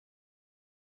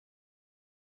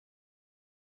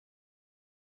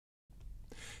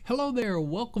Hello there.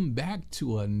 Welcome back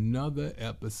to another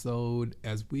episode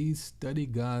as we study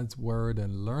God's Word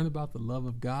and learn about the love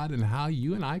of God and how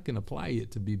you and I can apply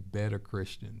it to be better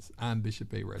Christians. I'm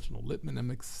Bishop A. Reginald Lippman. I'm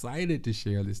excited to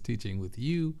share this teaching with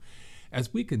you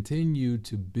as we continue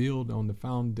to build on the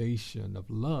foundation of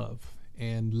love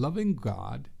and loving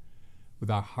God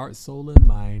with our heart, soul, and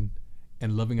mind,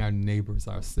 and loving our neighbors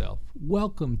ourselves.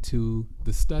 Welcome to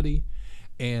the study.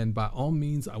 And by all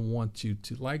means, I want you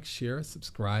to like, share,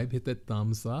 subscribe, hit that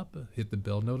thumbs up, hit the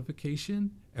bell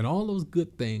notification, and all those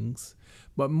good things.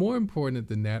 But more important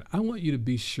than that, I want you to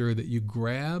be sure that you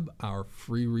grab our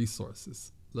free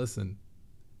resources. Listen,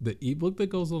 the ebook that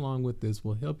goes along with this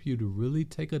will help you to really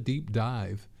take a deep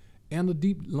dive and a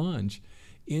deep lunge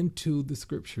into the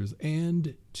scriptures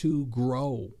and to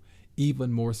grow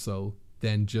even more so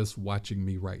than just watching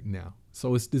me right now.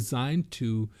 So it's designed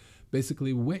to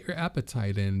basically whet your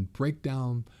appetite and break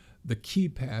down the key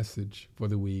passage for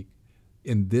the week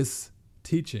in this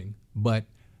teaching. But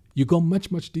you go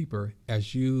much, much deeper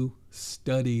as you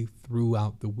study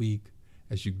throughout the week,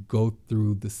 as you go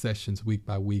through the sessions week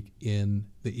by week in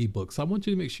the ebook. So I want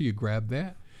you to make sure you grab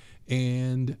that.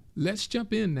 And let's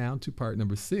jump in now to part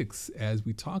number 6 as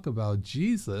we talk about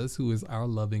Jesus, who is our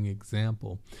loving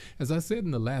example. As I said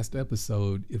in the last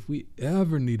episode, if we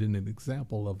ever needed an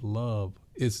example of love,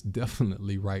 it's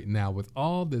definitely right now with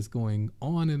all that's going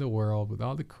on in the world, with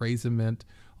all the craziment,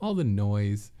 all the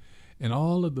noise, and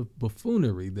all of the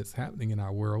buffoonery that's happening in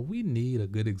our world. We need a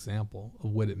good example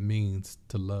of what it means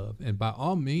to love. And by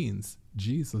all means,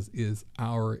 Jesus is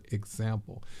our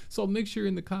example. So make sure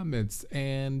in the comments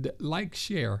and like,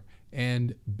 share,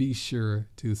 and be sure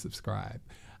to subscribe.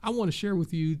 I want to share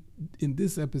with you in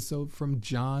this episode from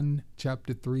John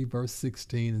chapter 3, verse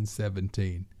 16 and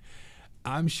 17.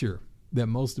 I'm sure that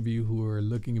most of you who are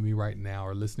looking at me right now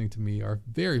or listening to me are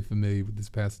very familiar with this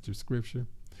passage of scripture.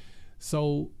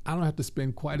 So I don't have to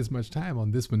spend quite as much time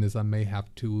on this one as I may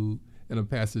have to in a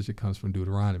passage that comes from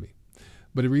Deuteronomy.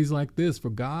 But it reads like this: For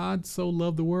God so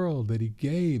loved the world that he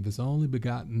gave his only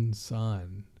begotten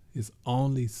Son, his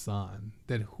only Son,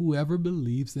 that whoever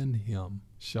believes in him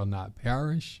shall not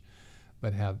perish,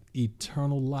 but have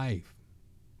eternal life.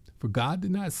 For God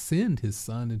did not send his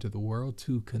Son into the world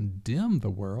to condemn the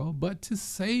world, but to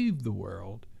save the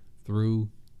world through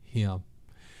him.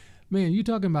 Man, you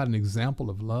talking about an example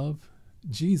of love?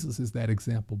 Jesus is that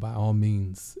example by all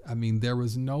means. I mean, there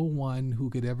was no one who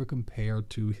could ever compare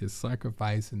to his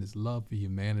sacrifice and his love for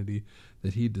humanity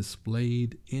that he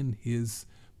displayed in his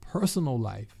personal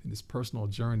life, in his personal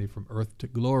journey from earth to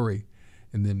glory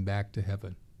and then back to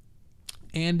heaven.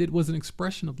 And it was an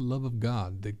expression of the love of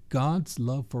God, that God's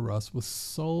love for us was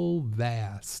so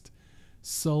vast,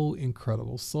 so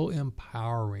incredible, so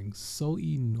empowering, so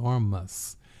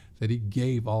enormous, that he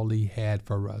gave all he had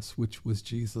for us, which was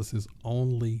Jesus, his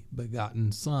only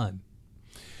begotten Son.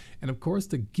 And of course,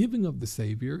 the giving of the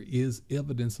Savior is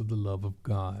evidence of the love of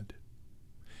God.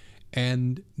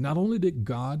 And not only did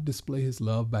God display his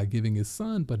love by giving his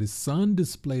Son, but his Son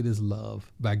displayed his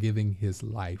love by giving his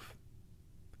life.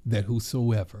 That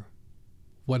whosoever,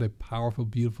 what a powerful,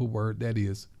 beautiful word that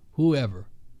is, whoever,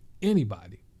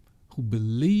 anybody who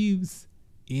believes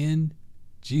in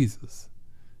Jesus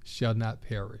shall not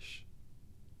perish,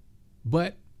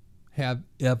 but have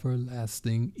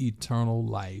everlasting eternal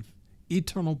life,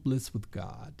 eternal bliss with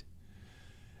God.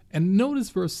 And notice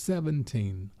verse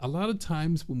 17. A lot of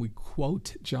times when we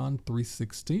quote John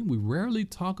 3:16, we rarely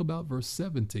talk about verse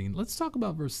 17. Let's talk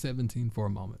about verse 17 for a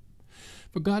moment.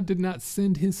 For God did not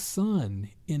send his Son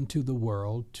into the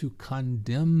world to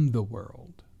condemn the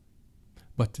world,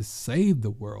 but to save the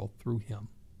world through him.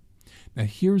 Now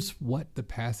here's what the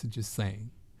passage is saying.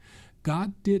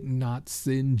 God did not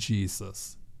send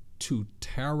Jesus to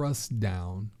tear us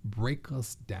down, break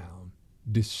us down,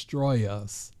 destroy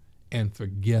us, and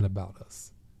forget about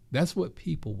us. That's what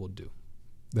people will do.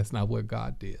 That's not what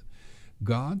God did.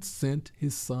 God sent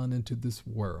his Son into this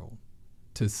world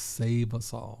to save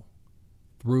us all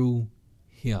through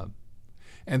him.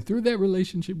 And through that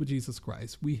relationship with Jesus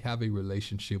Christ, we have a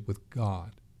relationship with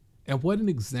God. And what an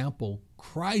example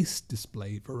Christ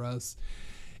displayed for us,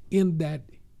 in that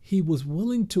he was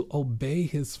willing to obey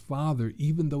his Father,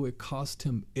 even though it cost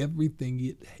him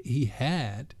everything he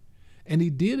had. And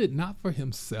he did it not for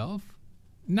himself,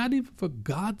 not even for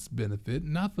God's benefit,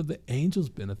 not for the angels'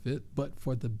 benefit, but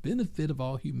for the benefit of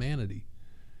all humanity.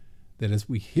 That as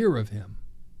we hear of him,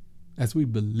 as we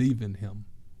believe in him,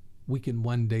 we can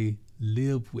one day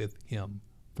live with him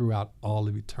throughout all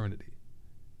of eternity.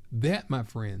 That, my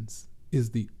friends, is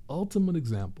the ultimate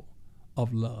example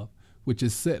of love, which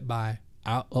is set by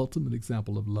our ultimate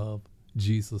example of love,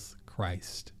 Jesus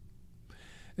Christ.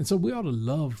 And so we ought to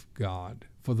love God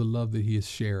for the love that he has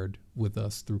shared with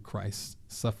us through Christ's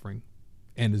suffering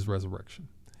and his resurrection.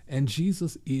 And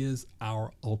Jesus is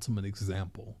our ultimate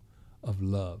example of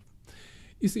love.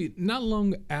 You see, not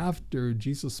long after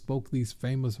Jesus spoke these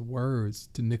famous words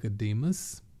to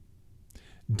Nicodemus,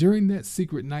 during that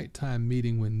secret nighttime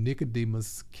meeting when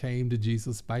Nicodemus came to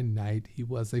Jesus by night, he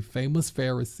was a famous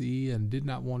Pharisee and did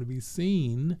not want to be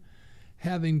seen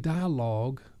having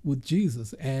dialogue with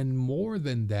Jesus. And more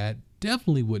than that,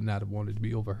 definitely would not have wanted to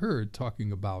be overheard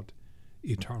talking about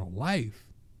eternal life.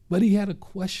 But he had a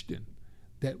question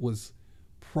that was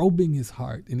probing his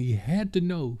heart, and he had to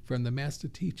know from the master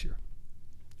teacher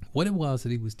what it was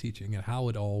that he was teaching and how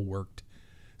it all worked.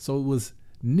 So it was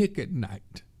Nick at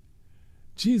night.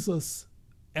 Jesus,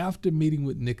 after meeting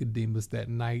with Nicodemus that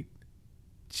night,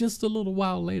 just a little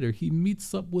while later, he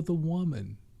meets up with a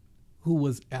woman who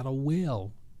was at a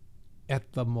well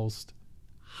at the most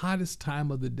hottest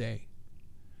time of the day.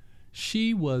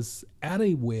 She was at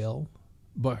a well,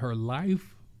 but her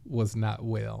life was not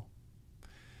well.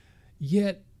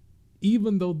 Yet,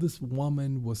 even though this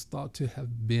woman was thought to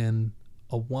have been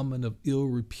a woman of ill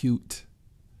repute,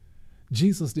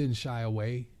 Jesus didn't shy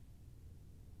away.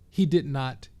 He did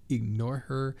not ignore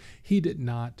her. He did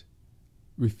not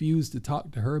refuse to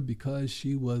talk to her because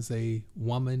she was a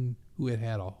woman who had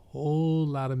had a whole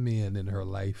lot of men in her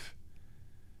life.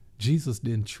 Jesus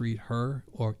didn't treat her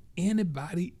or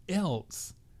anybody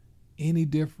else any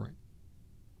different.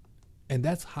 And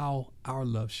that's how our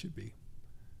love should be.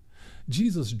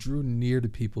 Jesus drew near to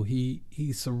people. He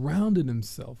surrounded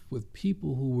himself with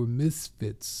people who were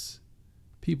misfits,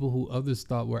 people who others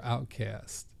thought were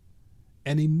outcasts.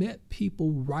 And he met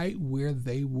people right where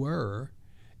they were,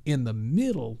 in the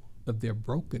middle of their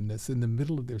brokenness, in the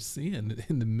middle of their sin,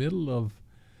 in the middle of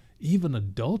even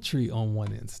adultery on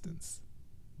one instance.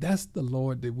 That's the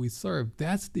Lord that we serve.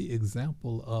 That's the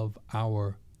example of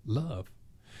our love.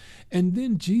 And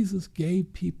then Jesus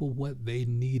gave people what they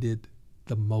needed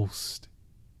the most.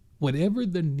 Whatever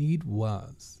the need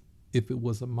was, if it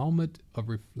was a moment of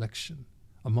reflection,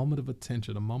 a moment of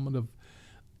attention, a moment of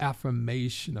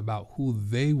affirmation about who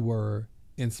they were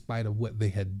in spite of what they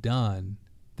had done,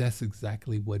 that's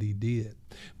exactly what he did.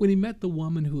 When he met the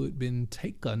woman who had been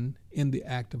taken in the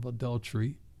act of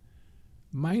adultery,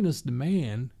 minus the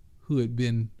man who had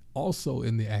been also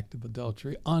in the act of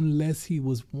adultery, unless he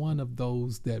was one of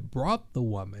those that brought the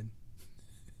woman,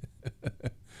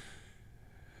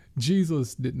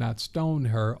 Jesus did not stone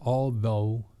her,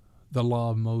 although the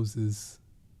law of Moses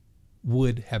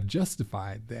would have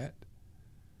justified that.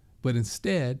 But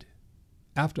instead,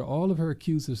 after all of her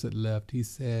accusers had left, he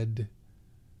said,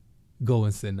 "Go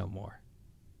and sin no more."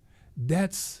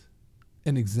 That's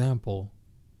an example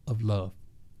of love.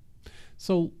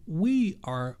 So we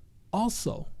are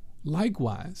also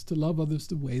likewise to love others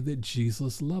the way that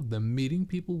Jesus loved them, meeting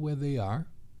people where they are,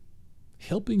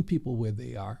 helping people where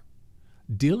they are,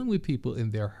 dealing with people in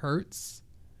their hurts,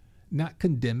 not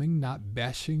condemning, not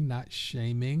bashing, not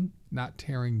shaming, not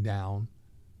tearing down,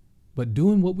 but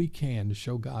doing what we can to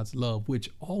show God's love, which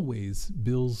always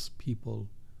builds people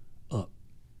up.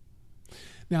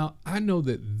 Now, I know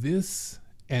that this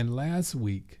and last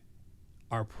week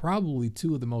are probably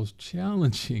two of the most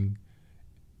challenging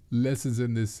lessons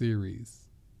in this series.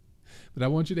 But I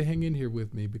want you to hang in here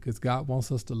with me, because God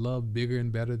wants us to love bigger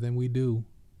and better than we do.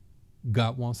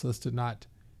 God wants us to not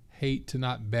hate, to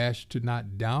not bash, to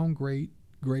not downgrade,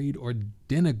 grade, or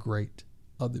denigrate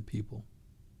other people,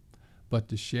 but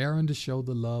to share and to show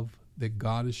the love that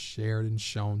God has shared and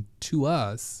shown to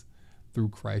us through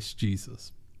Christ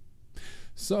Jesus.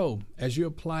 So, as you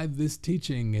apply this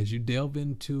teaching, as you delve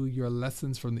into your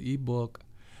lessons from the ebook,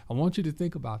 I want you to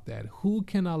think about that. Who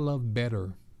can I love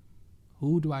better?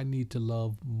 Who do I need to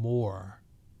love more?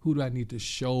 Who do I need to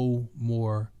show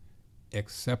more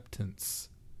acceptance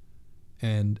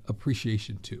and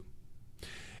appreciation to?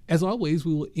 As always,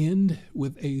 we will end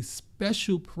with a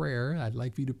special prayer. I'd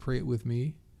like for you to pray it with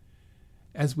me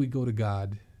as we go to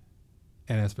God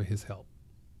and ask for his help.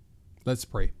 Let's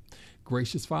pray.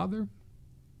 Gracious Father,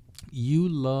 you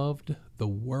loved the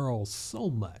world so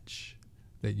much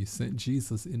that you sent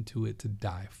Jesus into it to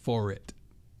die for it.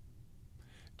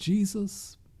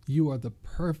 Jesus, you are the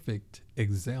perfect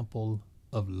example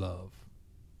of love.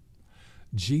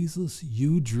 Jesus,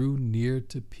 you drew near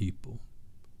to people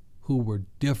who were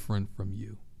different from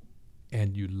you,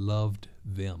 and you loved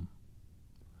them.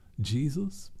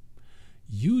 Jesus,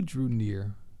 you drew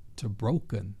near to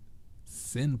broken,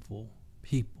 sinful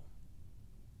people.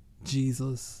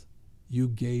 Jesus, you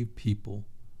gave people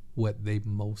what they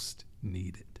most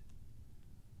needed.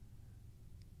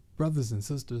 Brothers and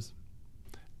sisters,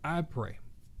 I pray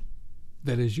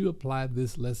that as you apply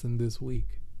this lesson this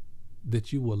week,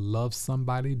 that you will love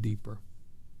somebody deeper,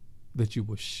 that you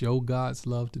will show God's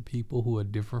love to people who are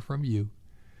different from you,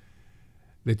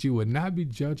 that you would not be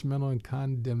judgmental and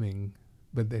condemning,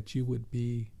 but that you would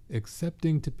be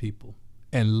accepting to people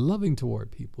and loving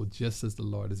toward people just as the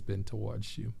Lord has been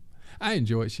towards you. I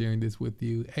enjoyed sharing this with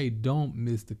you. Hey, don't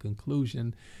miss the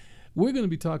conclusion. We're going to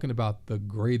be talking about the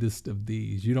greatest of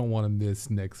these. You don't want to miss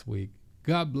next week.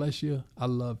 God bless you. I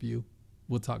love you.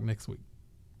 We'll talk next week.